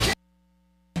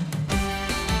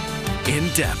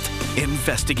in-depth,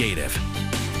 investigative.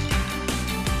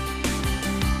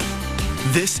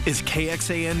 This is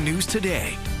KXAN News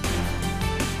Today.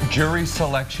 Jury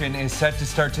selection is set to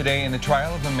start today in the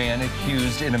trial of a man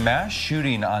accused in a mass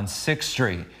shooting on 6th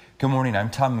Street. Good morning, I'm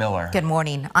Tom Miller. Good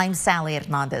morning, I'm Sally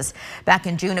Hernandez. Back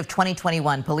in June of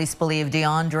 2021, police believe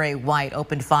DeAndre White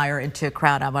opened fire into a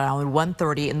crowd around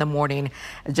 1:30 in the morning,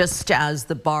 just as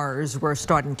the bars were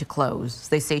starting to close.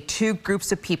 They say two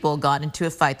groups of people got into a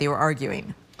fight. They were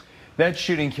arguing. That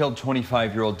shooting killed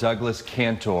 25-year-old Douglas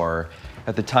Cantor.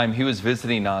 At the time, he was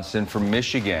visiting Austin from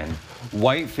Michigan.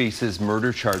 White faces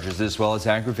murder charges as well as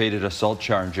aggravated assault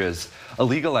charges. A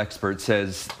legal expert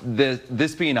says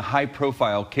this being a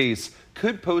high-profile case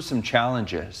could pose some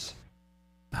challenges.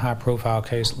 High-profile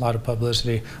case, a lot of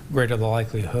publicity, greater the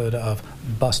likelihood of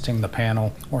busting the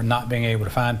panel or not being able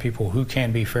to find people who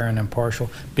can be fair and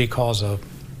impartial because of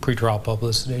pretrial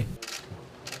publicity.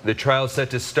 The trial is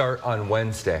set to start on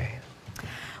Wednesday.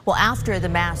 Well, after the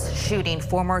mass shooting,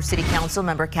 former city council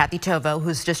member Kathy Tovo,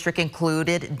 whose district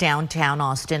included downtown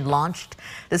Austin, launched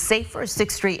the Safer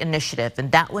 6th Street initiative,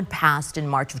 and that one passed in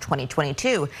March of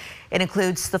 2022. It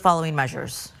includes the following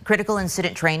measures: critical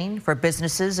incident training for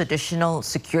businesses, additional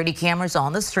security cameras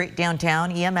on the street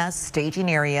downtown, EMS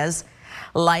staging areas,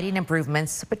 lighting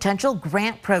improvements, a potential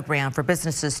grant program for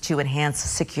businesses to enhance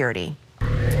security.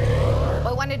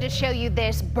 I wanted to show you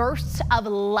this. Bursts of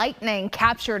lightning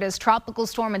captured as Tropical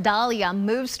Storm Idalia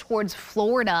moves towards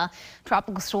Florida.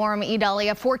 Tropical Storm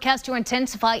Idalia forecast to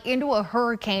intensify into a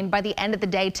hurricane by the end of the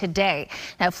day today.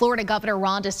 Now, Florida Governor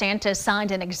Ron DeSantis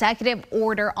signed an executive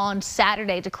order on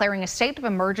Saturday declaring a state of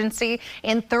emergency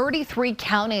in 33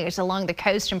 counties along the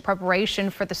coast in preparation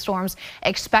for the storm's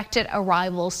expected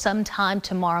arrival sometime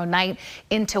tomorrow night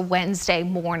into Wednesday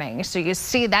morning. So you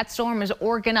see that storm is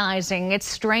organizing, it's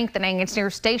strengthening, it's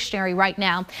near stationary right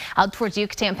now out towards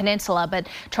Yucatan Peninsula, but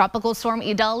Tropical Storm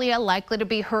Idalia likely to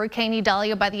be Hurricane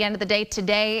Idalia by the end of the day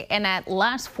today, and at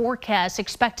last forecast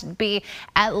expected to be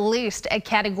at least a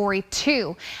Category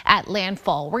 2 at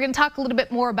landfall. We're going to talk a little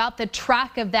bit more about the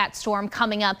track of that storm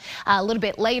coming up a little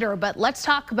bit later, but let's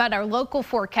talk about our local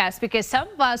forecast because some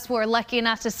of us were lucky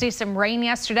enough to see some rain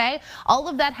yesterday. All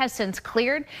of that has since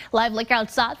cleared. Live look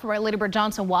outside from our Lady Bird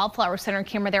Johnson Wildflower Center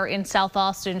camera there in South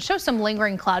Austin shows some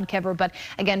lingering cloud cover, but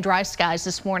again, dry skies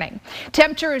this morning.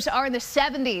 Temperatures are in the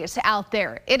 70s out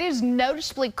there. It is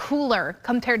noticeably cooler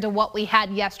compared to what we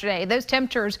had yesterday. Those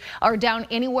temperatures are down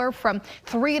anywhere from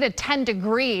 3 to 10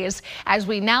 degrees as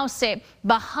we now sit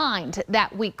behind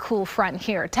that weak cool front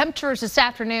here. Temperatures this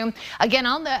afternoon, again,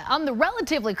 on the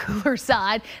relatively cooler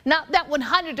side. Not that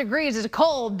 100 degrees is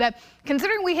cold, but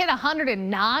considering we hit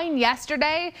 109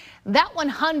 yesterday, that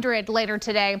 100 later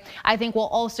today, I think will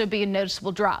also be a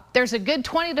noticeable drop. There's a good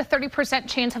 20 to 30%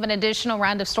 chance of an additional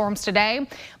round of storms today,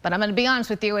 but I'm going to be honest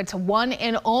with you, it's one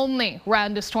and only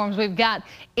round of storms we've got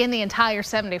in the entire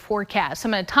 7-day forecast. So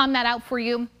I'm going to time that out for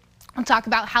you. I'll talk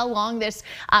about how long this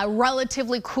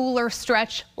relatively cooler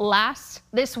stretch lasts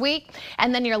this week,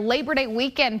 and then your Labor Day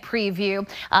weekend preview.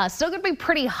 Still going to be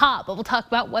pretty hot, but we'll talk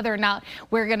about whether or not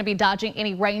we're going to be dodging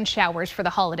any rain showers for the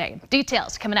holiday.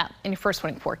 Details coming up in your first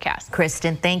morning forecast.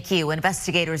 Kristen, thank you.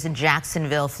 Investigators in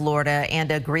Jacksonville, Florida,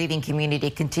 and a grieving community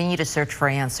continue to search for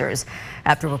answers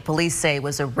after what police say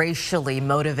was a racially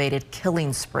motivated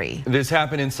killing spree. This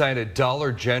happened inside a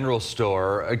Dollar General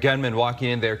store. A gunman walking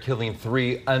in there killing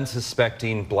 3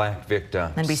 unsuspecting black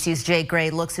victims. NBC's Jay Gray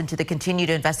looks into the continued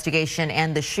investigation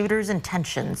and the shooter's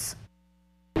intentions.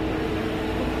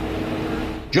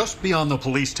 Just beyond the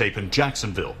police tape in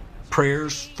Jacksonville,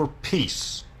 prayers for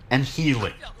peace and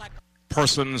healing.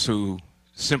 Persons who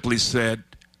simply said,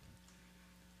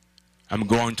 "I'm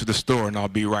going to the store and I'll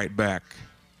be right back,"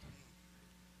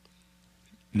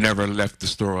 never left the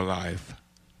store alive.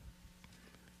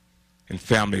 And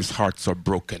families' hearts are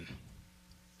broken.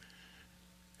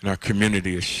 And our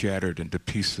community is shattered into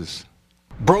pieces.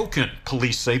 Broken,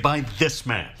 police say, by this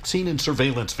man, seen in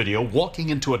surveillance video walking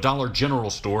into a Dollar General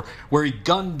store where he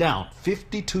gunned down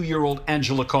 52-year-old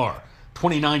Angela Carr,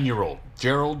 29-year-old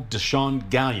Gerald Deshaun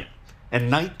Gallion,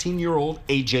 and 19-year-old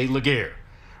A.J. Laguerre.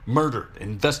 Murdered,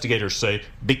 investigators say,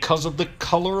 because of the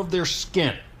color of their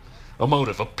skin. A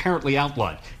motive apparently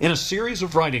outlined in a series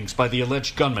of writings by the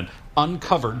alleged gunman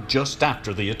uncovered just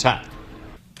after the attack.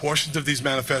 Portions of these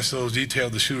manifestos detail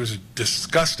the shooter's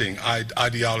disgusting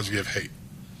ideology of hate.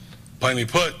 Plainly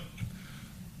put,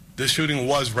 this shooting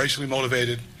was racially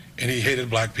motivated and he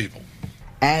hated black people.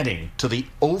 Adding to the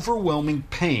overwhelming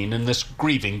pain in this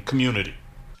grieving community.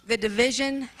 The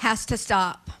division has to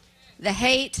stop. The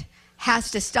hate has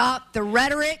to stop. The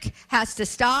rhetoric has to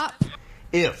stop.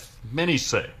 If, many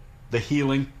say, the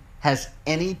healing has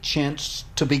any chance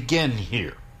to begin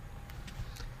here.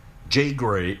 Jay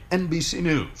Gray, NBC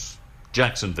News,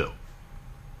 Jacksonville.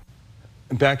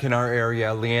 Back in our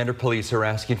area, Leander police are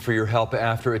asking for your help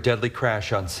after a deadly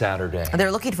crash on Saturday.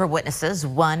 They're looking for witnesses,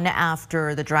 one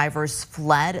after the drivers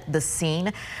fled the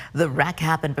scene. The wreck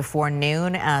happened before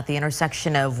noon at the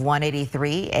intersection of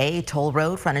 183A, Toll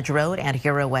Road, Frontage Road, and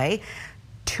Hero Way.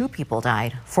 2 people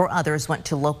died. 4 others went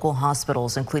to local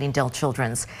hospitals, including Dell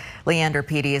Children's. Leander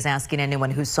PD is asking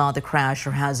anyone who saw the crash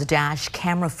or has dash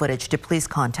camera footage to please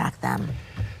contact them.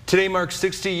 Today marks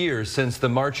 60 years since the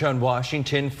March on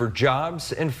Washington for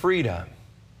Jobs and Freedom.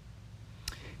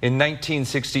 In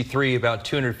 1963, about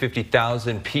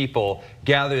 250,000 people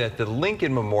gathered at the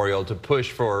Lincoln Memorial to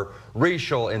push for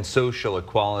racial and social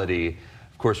equality.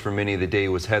 Of course, for many, the day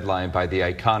was headlined by the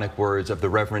iconic words of the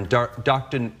Reverend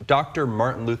Dr.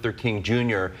 Martin Luther King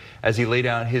Jr. as he laid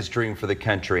out his dream for the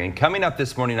country. And coming up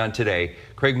this morning on Today,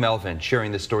 Craig Melvin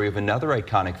sharing the story of another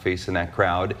iconic face in that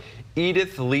crowd.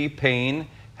 Edith Lee Payne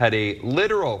had a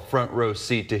literal front row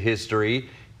seat to history,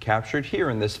 captured here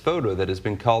in this photo that has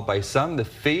been called by some the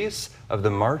face of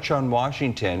the March on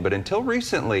Washington, but until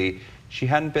recently, she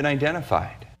hadn't been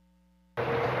identified.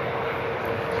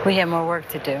 We have more work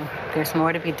to do. There's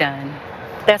more to be done.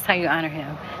 That's how you honor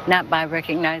him, not by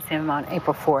recognizing him on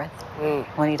April 4th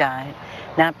when he died,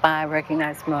 not by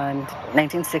recognizing him on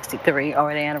 1963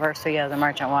 or the anniversary of the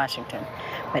March on Washington,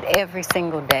 but every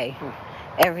single day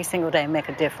make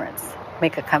a difference,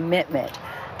 make a commitment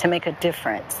to make a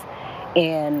difference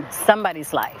in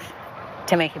somebody's life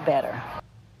to make it better.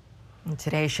 And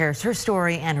today shares her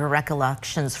story and her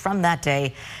recollections from that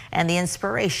day and the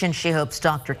inspiration she hopes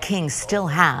Dr. King still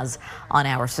has on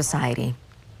our society.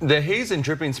 The Hayes and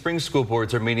Dripping Springs school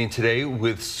boards are meeting today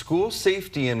with school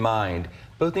safety in mind.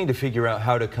 Both need to figure out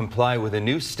how to comply with a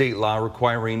new state law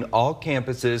requiring all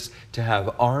campuses to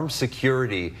have armed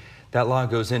security. That law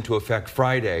goes into effect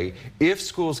Friday. If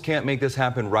schools can't make this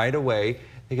happen right away,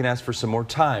 they can ask for some more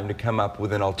time to come up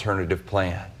with an alternative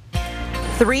plan.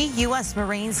 3 U.S.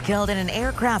 Marines killed in an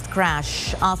aircraft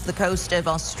crash off the coast of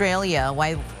Australia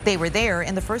while they were there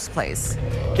in the first place.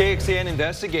 KXAN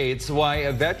investigates why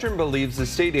a veteran believes the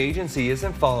state agency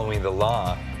isn't following the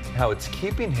law and how it's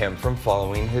keeping him from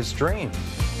following his dream.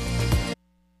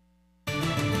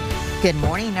 Good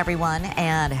morning, everyone,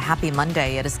 and happy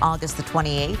Monday. It is August the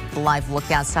 28th. The live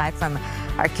look outside from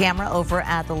our camera over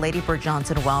at the Lady Bird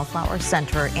Johnson Wildflower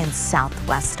Center in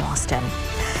Southwest Austin.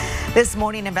 This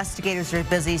morning, investigators are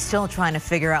busy still trying to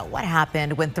figure out what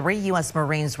happened when 3 U.S.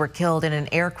 Marines were killed in an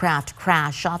aircraft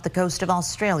crash off the coast of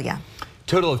Australia.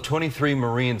 Total of 23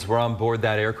 Marines were on board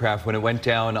that aircraft when it went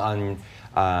down on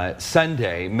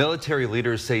Sunday. Military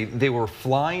leaders say they were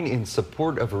flying in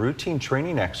support of a routine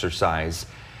training exercise.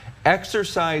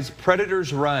 Exercise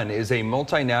Predators Run is a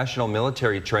multinational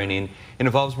military training. It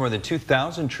involves more than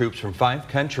 2,000 troops from 5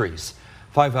 countries.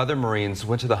 5 other Marines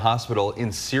went to the hospital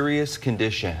in serious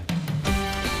condition.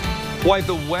 Why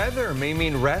the weather may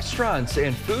mean restaurants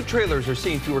and food trailers are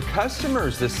seeing fewer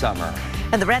customers this summer.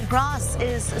 And the Red Cross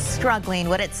is struggling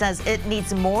what it says it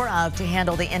needs more of to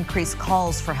handle the increased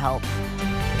calls for help.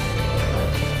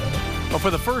 Well, for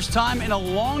the first time in a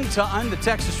long time, the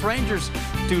Texas Rangers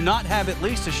do not have at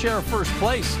least a share of first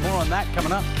place. More on that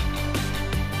coming up.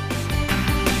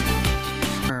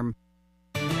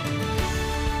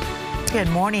 Good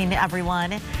morning,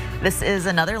 everyone. This is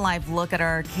another live look at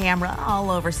our camera all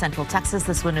over Central Texas.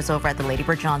 This one is over at the Lady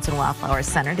Bird Johnson Wildflower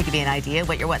Center to give you an idea of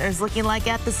what your weather is looking like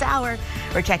at this hour.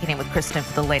 We're checking in with Kristen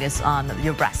for the latest on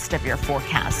the rest of your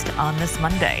forecast on this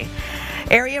Monday.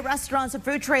 Area restaurants and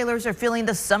food trailers are feeling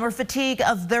the summer fatigue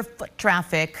of their foot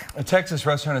traffic. The Texas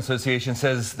Restaurant Association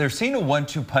says they're seeing a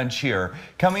 1-2 punch here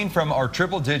coming from our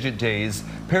triple-digit days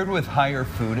paired with higher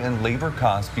food and labor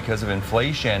costs because of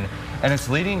inflation, and it's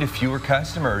leading to fewer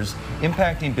customers,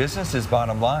 impacting businesses'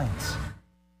 bottom lines.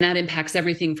 That impacts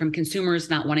everything from consumers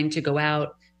not wanting to go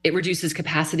out. It reduces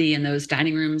capacity in those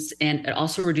dining rooms, and it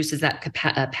also reduces that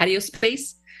patio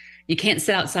space. You can't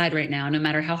sit outside right now, no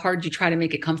matter how hard you try to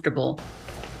make it comfortable.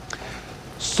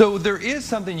 So there is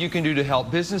something you can do to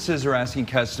help. Businesses are asking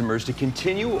customers to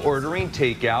continue ordering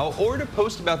takeout or to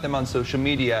post about them on social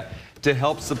media to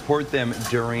help support them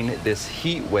during this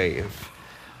heat wave.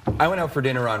 I went out for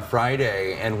dinner on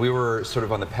Friday, and we were sort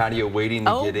of on the patio waiting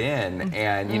to get in,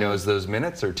 and, you know, as those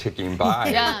minutes are ticking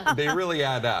by, they really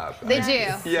add up. They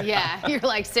do. Yeah. You're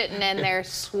like sitting in there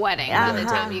sweating by the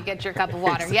time you get your cup of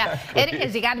water. Yeah, it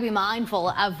is. You got to be mindful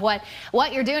of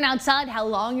what you're doing outside, how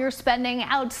long you're spending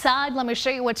outside. Let me show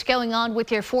you what's going on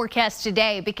with your forecast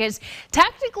today, because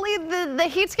technically the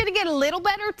heat's going to get a little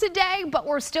better today, but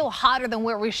we're still hotter than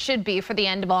where we should be for the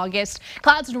end of August.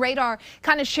 Clouds and radar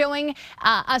kind of showing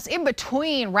us in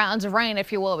between rounds of rain,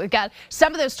 if you will. We've got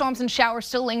some of those storms and showers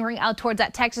still lingering out towards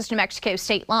that Texas-New Mexico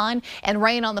state line, and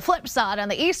rain on the flip side on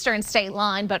the eastern state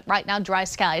line, but right now dry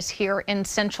skies here in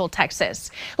Central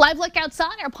Texas. Live look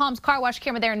outside our Palms car wash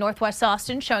camera there in Northwest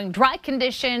Austin showing dry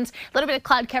conditions, a little bit of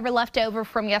cloud cover left over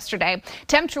from yesterday.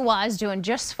 Temperature-wise, doing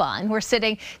just fine. We're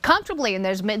sitting comfortably in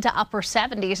those mid to upper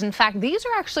 70s. In fact, these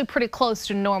are actually pretty close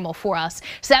to normal for us.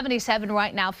 77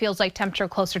 right now, feels like temperature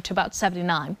closer to about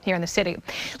 79 here in the city.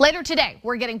 Later today,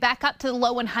 we're getting back up to the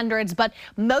low 100s, but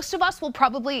most of us will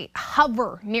probably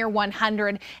hover near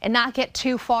 100 and not get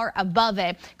too far above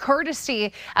it,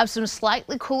 courtesy of some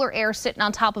slightly cooler air sitting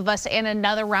on top of us and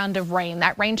another round of rain.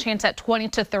 That rain chance at 20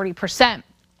 to 30%.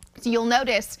 So you'll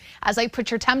notice as I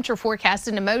put your temperature forecast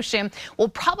into motion, we'll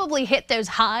probably hit those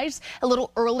highs a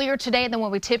little earlier today than what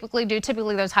we typically do.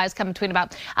 Typically those highs come between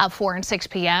about 4 and 6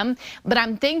 p.m. But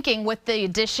I'm thinking with the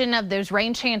addition of those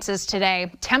rain chances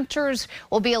today, temperatures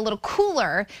will be a little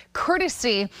cooler,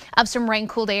 courtesy of some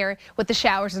rain-cooled air with the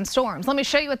showers and storms. Let me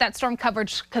show you what that storm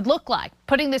coverage could look like.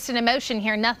 Putting this into motion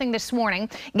here, nothing this morning.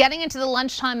 Getting into the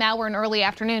lunchtime hour and early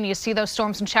afternoon, you see those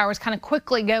storms and showers kind of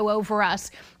quickly go over us.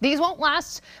 These won't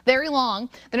last very long.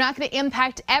 They're not going to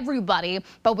impact everybody,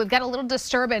 but we've got a little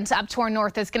disturbance up to our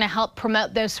north that's going to help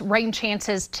promote those rain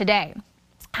chances today.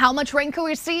 How much rain could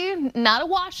we see? Not a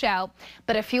washout,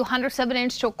 but a few hundredths of an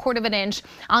inch to a quarter of an inch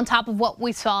on top of what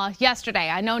we saw yesterday.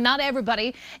 I know not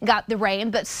everybody got the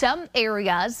rain, but some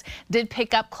areas did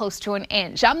pick up close to an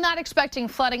inch. I'm not expecting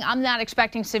flooding. I'm not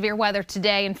expecting severe weather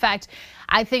today. In fact,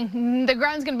 I think the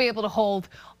ground's going to be able to hold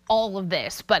all of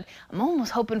this, but I'm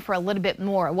almost hoping for a little bit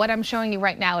more. What I'm showing you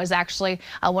right now is actually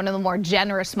one of the more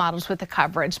generous models with the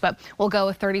coverage, but we'll go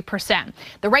with 30%.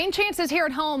 The rain chances here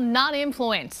at home not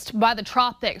influenced by the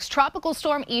tropics. Tropical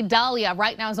storm Idalia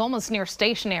right now is almost near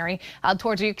stationary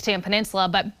towards the Yucatan Peninsula,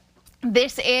 but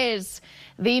this is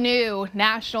the new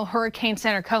National Hurricane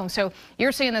Center cone. So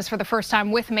you're seeing this for the first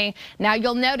time with me. Now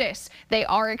you'll notice they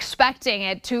are expecting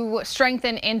it to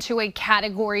strengthen into a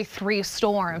Category 3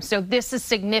 storm. So this is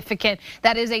significant.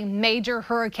 That is a major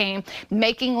hurricane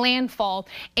making landfall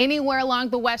anywhere along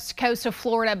the west coast of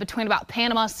Florida between about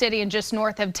Panama City and just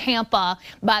north of Tampa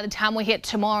by the time we hit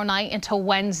tomorrow night until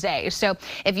Wednesday. So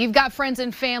if you've got friends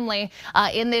and family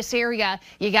in this area,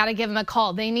 you got to give them a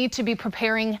call. They need to be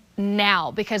preparing now,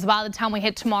 because by the time we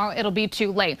hit tomorrow, it'll be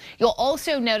too late. You'll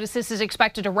also notice this is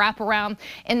expected to wrap around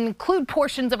and include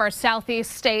portions of our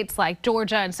southeast states like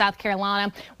Georgia and South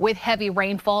Carolina with heavy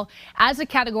rainfall as a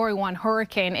Category 1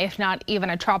 hurricane, if not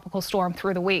even a tropical storm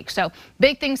through the week. So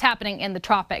big things happening in the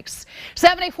tropics.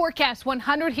 7-day forecast,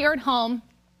 100 here at home.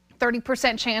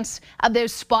 30% chance of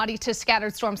those spotty to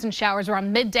scattered storms and showers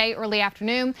around midday, early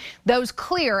afternoon. Those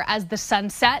clear as the sun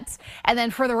sets. And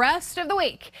then for the rest of the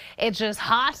week, it's just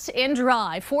hot and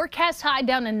dry. Forecast high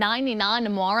down to 99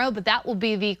 tomorrow, but that will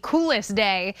be the coolest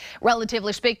day,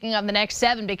 relatively speaking, of the next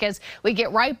 7, because we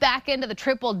get right back into the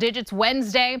triple digits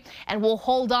Wednesday, and we'll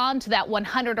hold on to that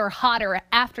 100 or hotter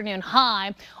afternoon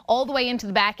high all the way into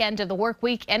the back end of the work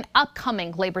week and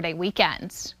upcoming Labor Day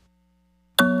weekends.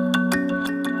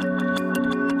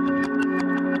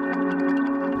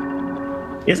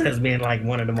 This has been like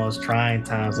one of the most trying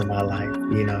times of my life,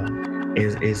 you know,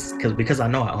 because I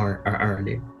know I earned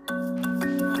it.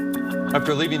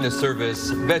 After leaving the service,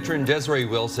 veteran Desiree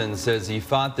Wilson says he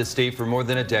fought the state for more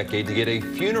than a decade to get a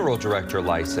funeral director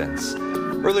license.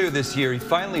 Earlier this year, he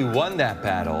finally won that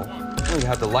battle. He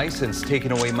had the license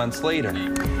taken away months later.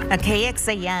 Now,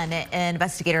 KXAN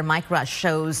investigator Mike Rush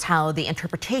shows how the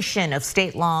interpretation of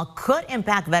state law could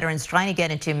impact veterans trying to get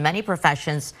into many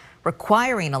professions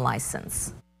requiring a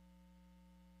license.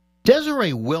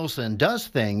 Desiree Wilson does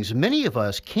things many of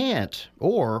us can't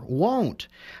or won't.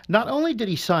 Not only did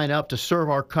he sign up to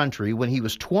serve our country when he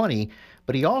was 20,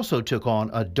 but he also took on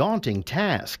a daunting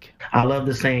task. I love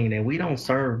the saying that we don't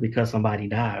serve because somebody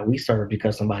died, we serve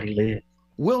because somebody lived.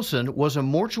 Wilson was a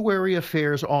mortuary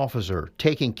affairs officer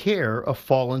taking care of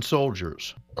fallen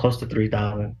soldiers. Close to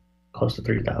 3,000.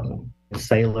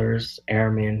 Sailors,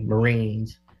 airmen,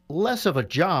 Marines. less of a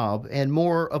job and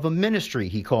more of a ministry,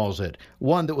 he calls it,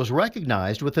 one that was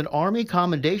recognized with an Army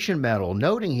Commendation Medal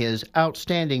noting his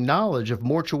outstanding knowledge of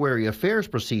mortuary affairs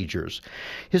procedures.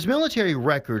 His military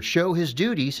records show his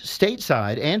duties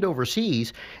stateside and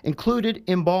overseas included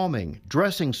embalming,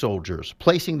 dressing soldiers,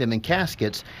 placing them in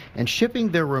caskets, and shipping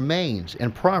their remains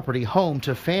and property home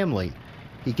to family.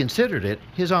 He considered it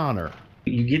his honor.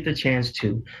 You get the chance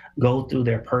to go through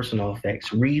their personal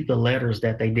effects, read the letters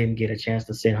that they didn't get a chance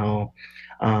to send home,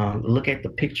 look at the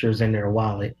pictures in their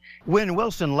wallet. When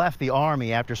Wilson left the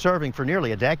Army after serving for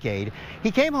nearly a decade,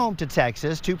 he came home to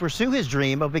Texas to pursue his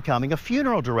dream of becoming a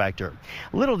funeral director.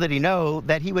 Little did he know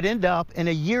that he would end up in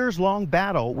a years-long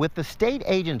battle with the state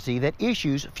agency that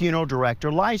issues funeral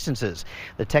director licenses,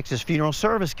 the Texas Funeral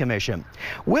Service Commission.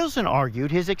 Wilson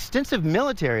argued his extensive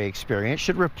military experience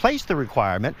should replace the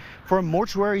requirement for a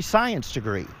mortuary science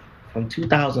degree. From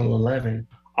 2011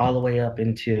 all the way up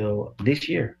until this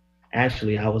year,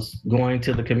 actually, I was going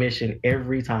to the commission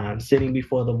every time, sitting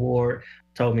before the board,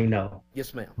 told me no.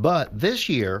 Yes, ma'am. But this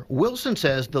year, Wilson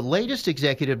says the latest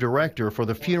executive director for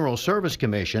the Funeral Service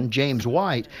Commission, James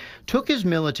White, took his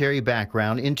military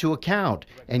background into account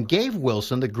and gave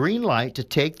Wilson the green light to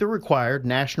take the required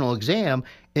national exam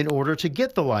in order to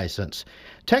get the license.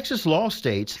 Texas law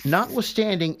states,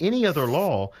 notwithstanding any other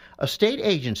law, a state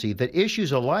agency that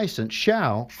issues a license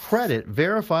shall credit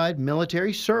verified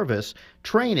military service,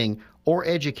 training, or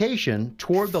education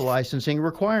toward the licensing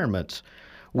requirements.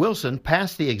 Wilson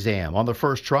passed the exam on the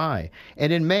first try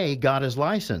and in May got his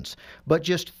license. But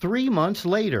just 3 months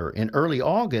later, in early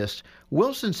August,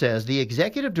 Wilson says the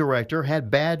executive director had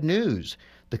bad news.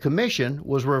 The commission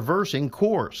was reversing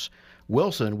course.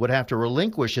 Wilson would have to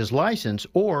relinquish his license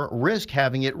or risk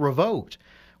having it revoked.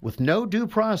 With no due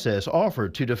process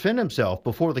offered to defend himself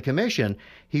before the commission,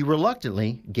 he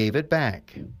reluctantly gave it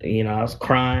back. You know, I was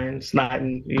crying,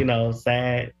 snotting,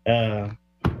 sad.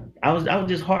 I was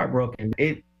just heartbroken.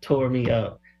 It tore me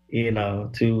up,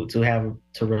 to have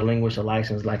to relinquish a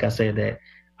license, like I said, that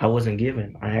I wasn't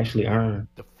given. I actually earned.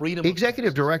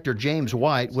 Executive Director James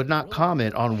White would not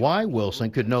comment on why Wilson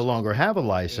could no longer have a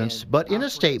license, but in a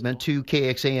statement to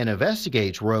KXAN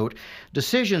Investigates wrote,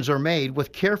 "Decisions are made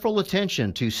with careful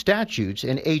attention to statutes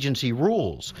and agency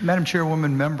rules." Madam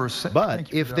Chairwoman, members.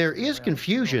 But if there is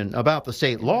confusion about the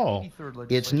state law,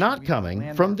 it's not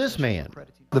coming from this man.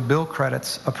 The bill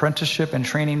credits apprenticeship and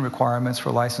training requirements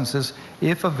for licenses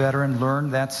if a veteran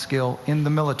learned that skill in the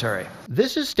military.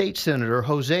 This is State Senator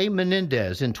Jose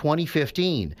Menendez in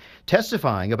 2015,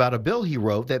 testifying about a bill he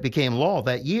wrote that became law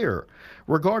that year.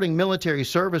 Regarding military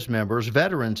service members,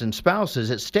 veterans, and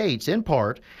spouses, it states, in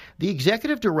part, the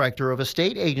executive director of a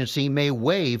state agency may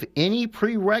waive any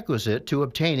prerequisite to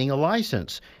obtaining a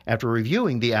license after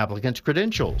reviewing the applicant's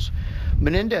credentials.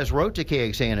 Menendez wrote to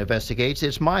KXAN Investigates,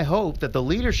 "It's my hope that the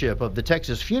leadership of the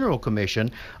Texas Funeral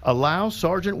Commission allows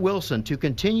Sergeant Wilson to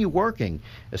continue working,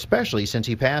 especially since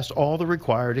he passed all the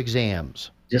required exams."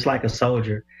 Just like a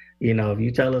soldier, if you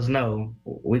tell us no,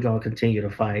 we're going to continue to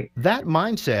fight. That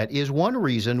mindset is one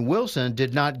reason Wilson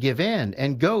did not give in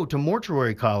and go to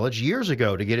mortuary college years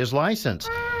ago to get his license.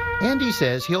 And he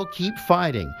says he'll keep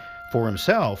fighting for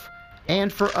himself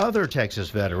and for other Texas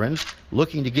veterans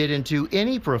looking to get into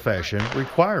any profession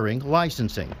requiring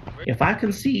licensing. If I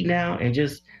concede now and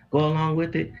just go along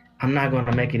with it, I'm not going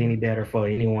to make it any better for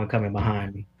anyone coming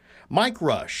behind me. Mike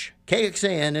Rush,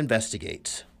 KXAN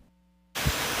Investigates.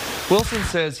 Wilson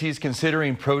says he's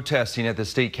considering protesting at the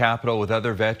state capitol with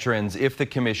other veterans if the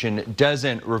commission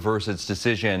doesn't reverse its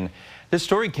decision. This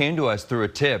story came to us through a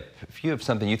tip. If you have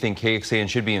something you think KXAN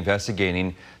should be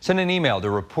investigating, send an email to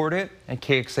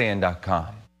reportit@kxan.com.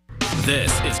 This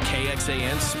is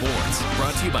KXAN Sports,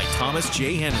 brought to you by Thomas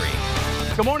J.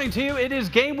 Henry. Good morning to you. It is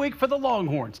game week for the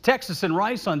Longhorns. Texas and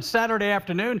Rice on Saturday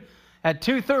afternoon at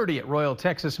 2:30 at Royal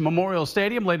Texas Memorial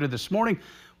Stadium. Later this morning,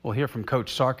 we'll hear from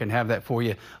Coach Sark and have that for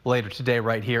you later today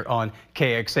right here on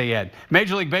KXAN.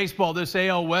 Major League Baseball, this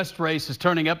AL West race is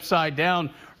turning upside down.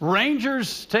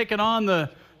 Rangers taking on the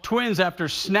Twins after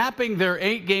snapping their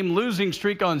 8-game losing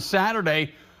streak on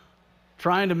Saturday,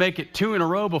 trying to make it 2 in a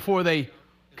row before they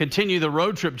continue the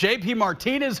road trip. JP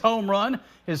Martinez home run,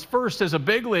 his first as a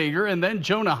big leaguer, and then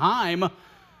Jonah Heim,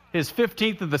 his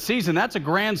 15th of the season. That's a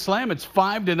grand slam. It's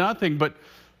 5-0, but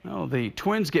the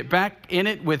Twins get back in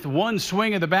it with one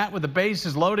swing of the bat with the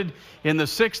bases loaded in the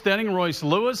 6th inning. Royce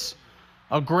Lewis,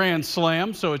 a grand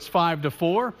slam, so it's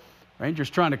 5-4.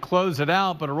 Rangers trying to close it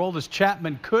out, but Aroldis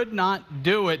Chapman could not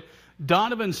do it.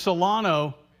 Donovan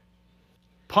Solano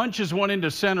punches one into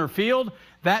center field.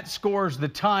 That scores the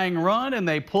tying run, and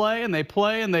they play and they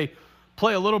play and they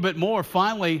play a little bit more.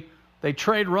 Finally, they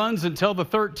trade runs until the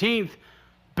 13th.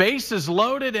 bases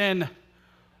loaded, and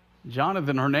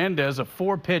Jonathan Hernandez, a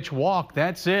 4-pitch walk.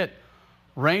 That's it.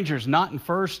 Rangers not in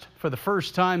first for the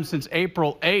first time since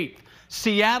April 8th.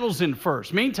 Seattle's in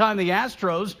first. Meantime, the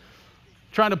Astros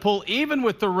trying to pull even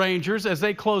with the Rangers as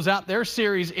they close out their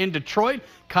series in Detroit.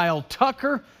 Kyle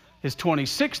Tucker, his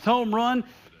 26th home run.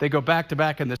 They go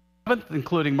back-to-back in the 7th,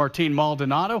 including Martin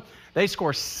Maldonado. They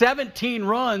score 17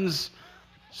 runs,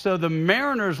 so the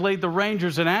Mariners lead the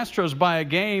Rangers and Astros by a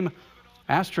game.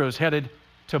 Astros headed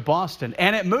to Boston.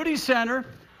 And at Moody Center,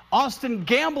 Austin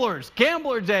Gamblers,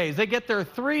 Gambler Days. They get their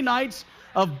 3 nights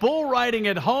of bull riding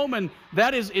at home, and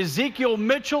that is Ezekiel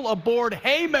Mitchell aboard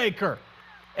Haymaker.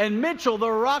 And Mitchell, the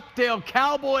Rockdale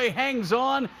Cowboy, hangs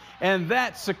on, and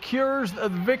that secures the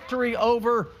victory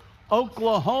over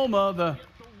Oklahoma. The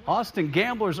Austin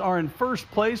Gamblers are in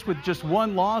first place with just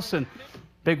 1 loss, and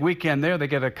big weekend there. They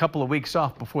get a couple of weeks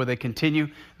off before they continue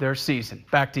their season.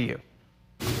 Back to you.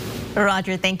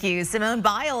 Roger, thank you. Simone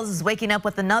Biles is waking up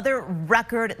with another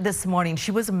record this morning.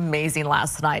 She was amazing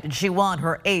last night, and she won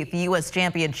her 8th U.S.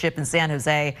 championship in San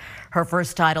Jose, her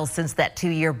first title since that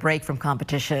 2-year break from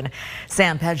competition.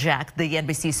 Sam Pejak, the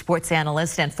NBC sports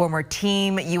analyst and former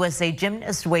Team USA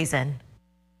gymnast, weighs in.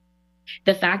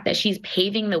 The fact that she's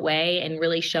paving the way and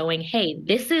really showing, hey,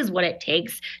 this is what it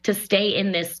takes to stay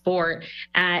in this sport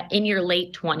in your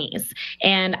late 20s.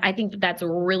 And I think that that's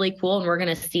really cool. And we're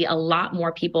going to see a lot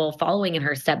more people following in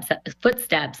her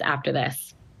footsteps after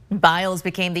this. Biles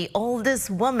became the oldest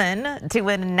woman to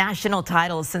win a national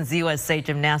title since USA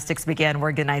Gymnastics began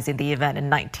organizing the event in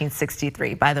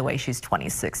 1963. By the way, she's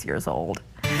 26 years old.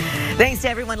 Thanks to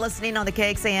everyone listening on the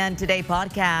KXAN Today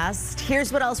podcast.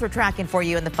 Here's what else we're tracking for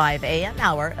you in the 5 a.m.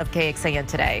 hour of KXAN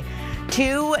Today.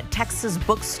 2 Texas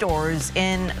bookstores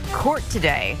in court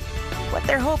today. What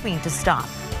they're hoping to stop.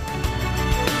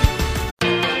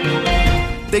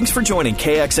 Thanks for joining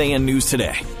KXAN News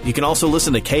Today. You can also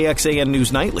listen to KXAN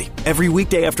News Nightly every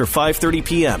weekday after 5:30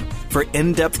 p.m. for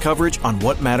in-depth coverage on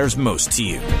what matters most to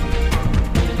you.